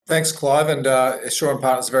Thanks, Clive. And Assurance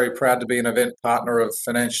Partners are very proud to be an event partner of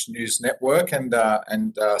Financial News Network and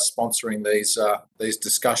sponsoring these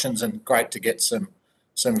discussions. And great to get some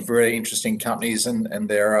very interesting companies and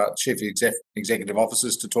their executive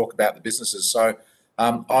officers to talk about the businesses. So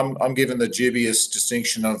I'm given the dubious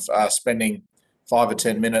distinction of spending 5 or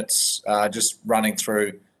 10 minutes just running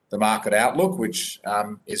through the market outlook, which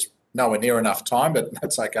is nowhere near enough time, but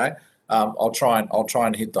that's okay. I'll try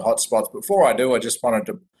and hit the hot spots. Before I do, I just wanted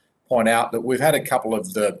to point out that we've had a couple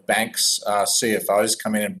of the banks' CFOs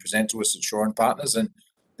come in and present to us at Assurance Partners, and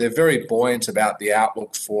they're very buoyant about the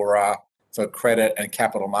outlook for credit and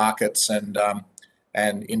capital markets and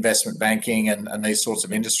investment banking and these sorts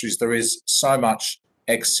of industries. There is so much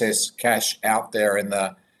excess cash out there in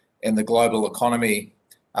the global economy,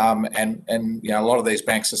 and a lot of these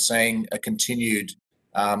banks are seeing a continued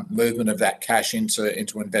movement of that cash into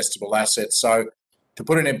investable assets. So to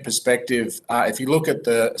put it in perspective, if you look at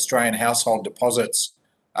the Australian household deposits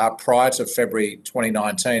prior to February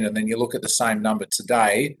 2019, and then you look at the same number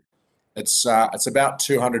today, it's about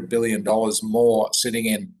 $200 billion more sitting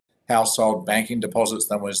in household banking deposits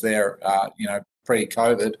than was there,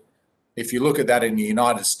 pre-COVID. If you look at that in the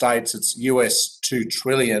United States, it's US $2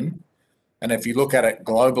 trillion. And if you look at it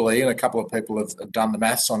globally, and a couple of people have done the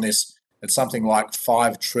maths on this, it's something like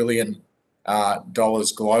 $5 trillion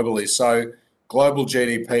globally. So global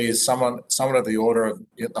GDP is somewhat of the order of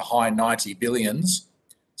the high 90 billions.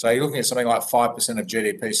 So you're looking at something like 5% of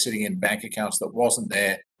GDP sitting in bank accounts that wasn't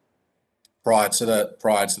there prior to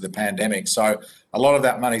the pandemic. So a lot of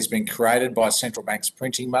that money's been created by central banks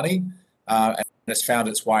printing money, and it's found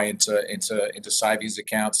its way into savings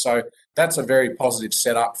accounts. So that's a very positive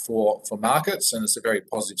setup for markets, and it's a very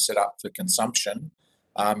positive setup for consumption.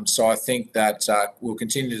 So I think that we'll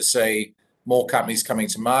continue to see more companies coming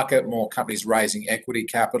to market, more companies raising equity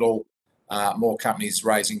capital, more companies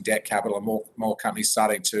raising debt capital, and more companies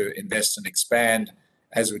starting to invest and expand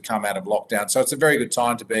as we come out of lockdown. So it's a very good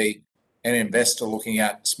time to be an investor looking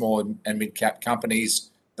at small and mid-cap companies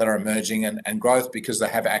that are emerging and growth because they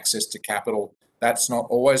have access to capital. That's not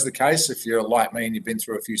always the case. If you're like me and you've been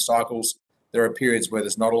through a few cycles, there are periods where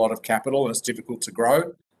there's not a lot of capital and it's difficult to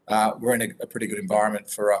grow. We're in a pretty good environment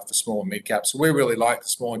for small and mid-cap. So we really like the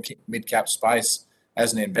small and mid-cap space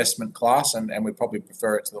as an investment class, and we probably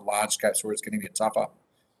prefer it to the large caps where it's getting a bit tougher.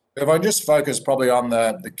 But if I just focus probably on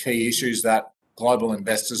the key issues that global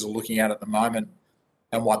investors are looking at the moment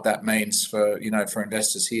and what that means for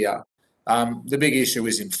investors here. The big issue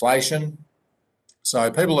is inflation.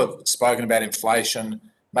 So people have spoken about inflation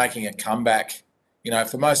making a comeback.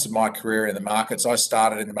 For most of my career in the markets, I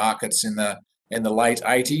started in the markets in the late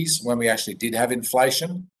 80s when we actually did have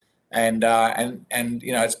inflation, and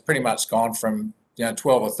it's pretty much gone from 12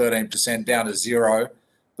 or 13% down to zero.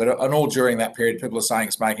 But all during that period, people are saying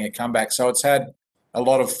it's making a comeback. So it's had a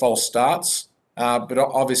lot of false starts. But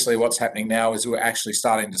obviously what's happening now is we're actually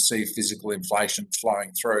starting to see physical inflation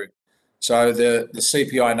flowing through. So the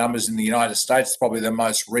CPI numbers in the United States, probably the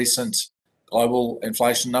most recent global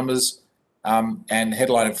inflation numbers, and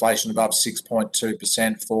headline inflation above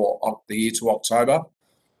 6.2% for the year to October.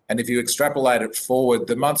 And if you extrapolate it forward,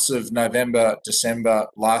 the months of November, December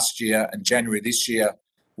last year and January this year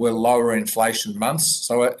were lower inflation months.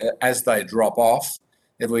 So as they drop off,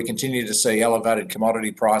 if we continue to see elevated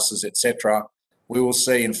commodity prices, etc., we will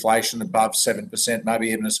see inflation above 7%, maybe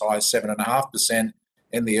even as high as 7.5%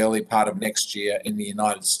 in the early part of next year in the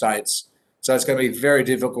United States. So it's going to be very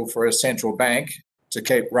difficult for a central bank to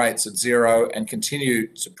keep rates at zero and continue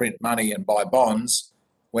to print money and buy bonds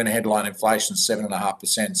when headline inflation is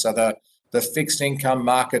 7.5%. So the fixed income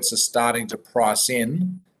markets are starting to price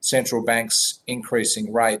in central banks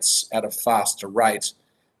increasing rates at a faster rate.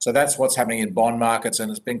 So that's what's happening in bond markets, and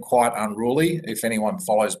it's been quite unruly. If anyone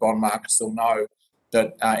follows bond markets, they'll know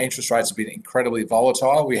that interest rates have been incredibly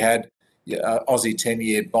volatile. We had Aussie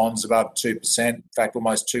 10-year bonds above 2%, in fact,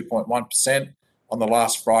 almost 2.1% on the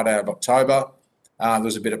last Friday of October. There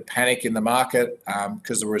was a bit of panic in the market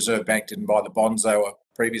because the Reserve Bank didn't buy the bonds they were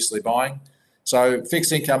previously buying. So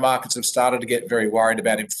fixed income markets have started to get very worried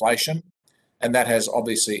about inflation, and that has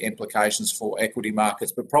obviously implications for equity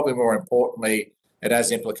markets, but probably more importantly, it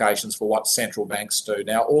has implications for what central banks do.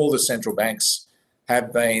 Now, all the central banks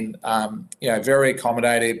have been very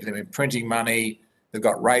accommodative. They've been printing money. They've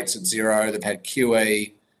got rates at zero. They've had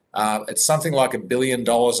QE. It's something like $1 billion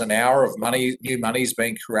an hour of money, new money is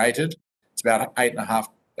being created. It's about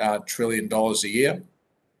 $8.5 trillion a year.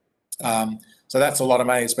 So that's a lot of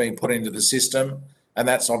money that's being put into the system, and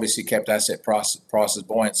that's obviously kept asset prices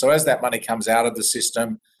buoyant. So as that money comes out of the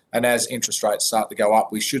system and as interest rates start to go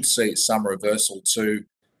up, we should see some reversal to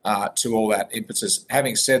to all that impetus.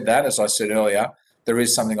 Having said that, as I said earlier, there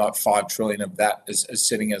is something like 5 trillion of that is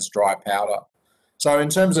sitting as dry powder. So in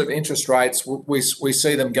terms of interest rates, we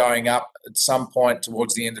see them going up at some point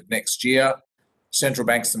towards the end of next year. Central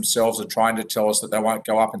banks themselves are trying to tell us that they won't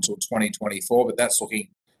go up until 2024, but that's looking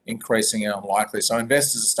increasingly unlikely. So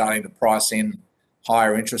investors are starting to price in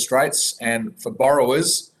higher interest rates, and for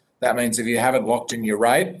borrowers, that means if you haven't locked in your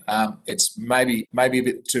rate, it's maybe a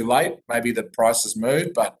bit too late. Maybe the price has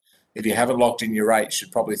moved, but if you haven't locked in your rate, you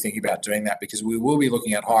should probably think about doing that, because we will be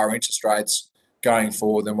looking at higher interest rates going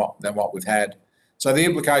forward than what we've had. So the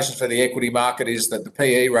implications for the equity market is that the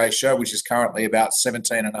PE ratio, which is currently about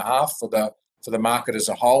 17.5 for the market as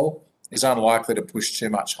a whole, is unlikely to push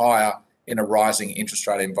too much higher in a rising interest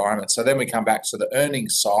rate environment. So then we come back to the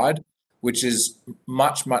earnings side, which is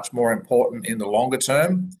much more important in the longer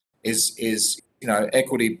term.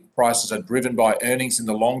 Equity prices are driven by earnings in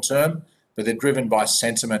the long term, but they're driven by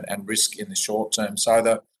sentiment and risk in the short term.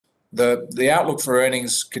 So the outlook for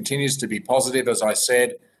earnings continues to be positive. As I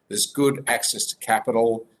said, there's good access to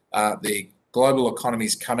capital. The global economy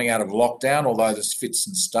is coming out of lockdown, although there's fits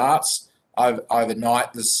and starts.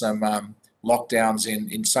 Overnight, there's some lockdowns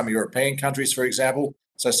in some European countries, for example.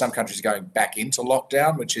 So some countries are going back into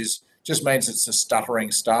lockdown, which just means it's a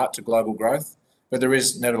stuttering start to global growth. But there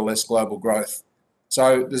is nevertheless global growth.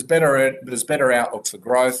 So there's better outlook for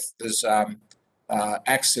growth. There's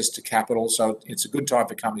access to capital. So it's a good time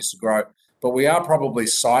for companies to grow. But we are probably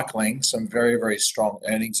cycling some very, very strong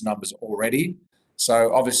earnings numbers already.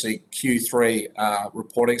 So obviously Q3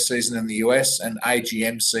 reporting season in the US and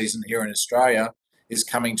AGM season here in Australia is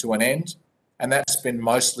coming to an end. And that's been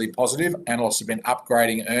mostly positive. Analysts have been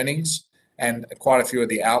upgrading earnings, and quite a few of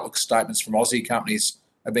the outlook statements from Aussie companies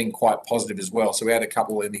have been quite positive as well. So we had a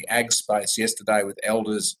couple in the ag space yesterday with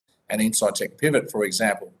Elders and Inside Tech Pivot, for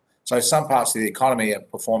example. So some parts of the economy are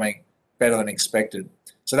performing better than expected.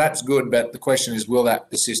 So that's good, but the question is, will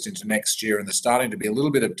that persist into next year? And there's starting to be a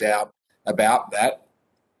little bit of doubt about that,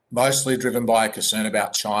 mostly driven by a concern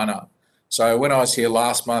about China. So when I was here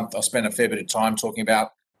last month, I spent a fair bit of time talking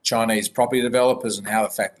about Chinese property developers and how the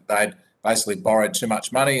fact that they'd basically borrowed too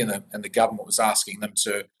much money and the government was asking them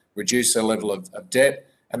to reduce their level of debt.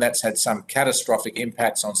 And that's had some catastrophic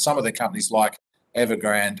impacts on some of the companies like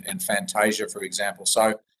Evergrande and Fantasia, for example.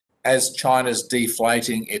 So as China's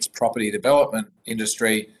deflating its property development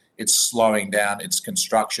industry, it's slowing down its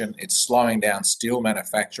construction, it's slowing down steel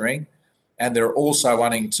manufacturing, and they're also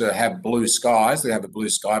wanting to have blue skies. They have a blue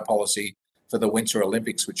sky policy for the Winter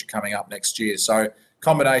Olympics, which are coming up next year. So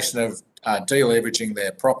combination of deleveraging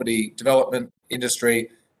their property development industry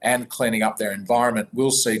and cleaning up their environment will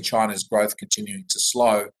see China's growth continuing to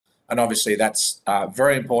slow. And obviously that's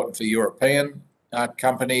very important for European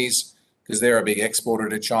companies, because they're a big exporter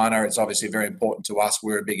to China. It's obviously very important to us.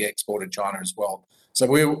 We're a big exporter to China as well. So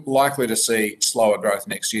we're likely to see slower growth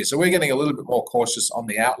next year. So we're getting a little bit more cautious on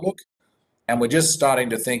the outlook. And we're just starting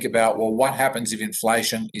to think about, well, what happens if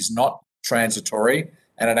inflation is not transitory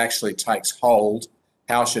and it actually takes hold?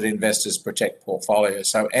 How should investors protect portfolios?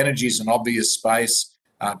 So energy is an obvious space.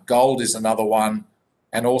 Gold is another one,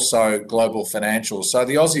 and also global financials. So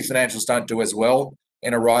the Aussie financials don't do as well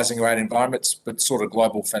in a rising rate environment, but sort of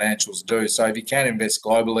global financials do. So if you can invest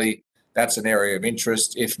globally, that's an area of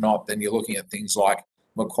interest. If not, then you're looking at things like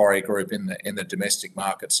Macquarie Group in the domestic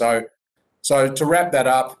market. So to wrap that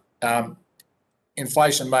up,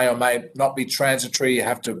 inflation may or may not be transitory. You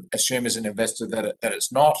have to assume as an investor that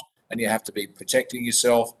it's not, and you have to be protecting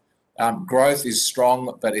yourself. Growth is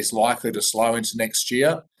strong, but is likely to slow into next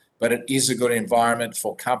year. But it is a good environment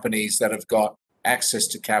for companies that have got access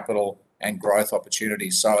to capital and growth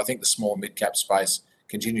opportunities. So I think the small mid-cap space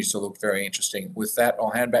continues to look very interesting. With that,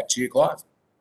 I'll hand back to you, Clive.